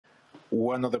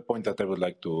one other point that I would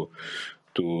like to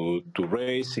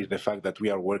raise is the fact that we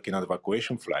are working on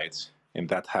evacuation flights, and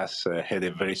that has had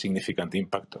a very significant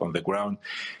impact on the ground.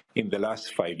 In the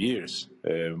last 5 years,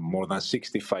 more than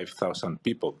 65,000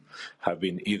 people have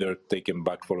been either taken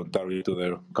back voluntarily to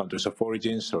their countries of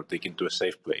origins or taken to a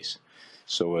safe place.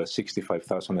 So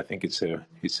 65,000, I think it's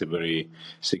a very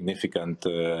significant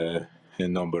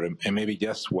number. And maybe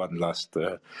just one last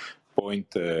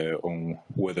point on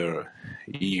whether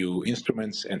EU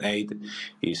instruments and aid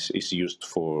is used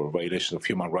for violations of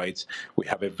human rights. We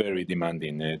have a very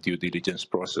demanding due diligence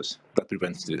process that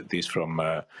prevents this from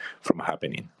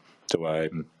happening. So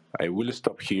I will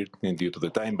stop here due to the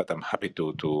time, but I'm happy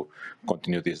to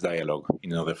continue this dialogue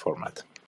in another format.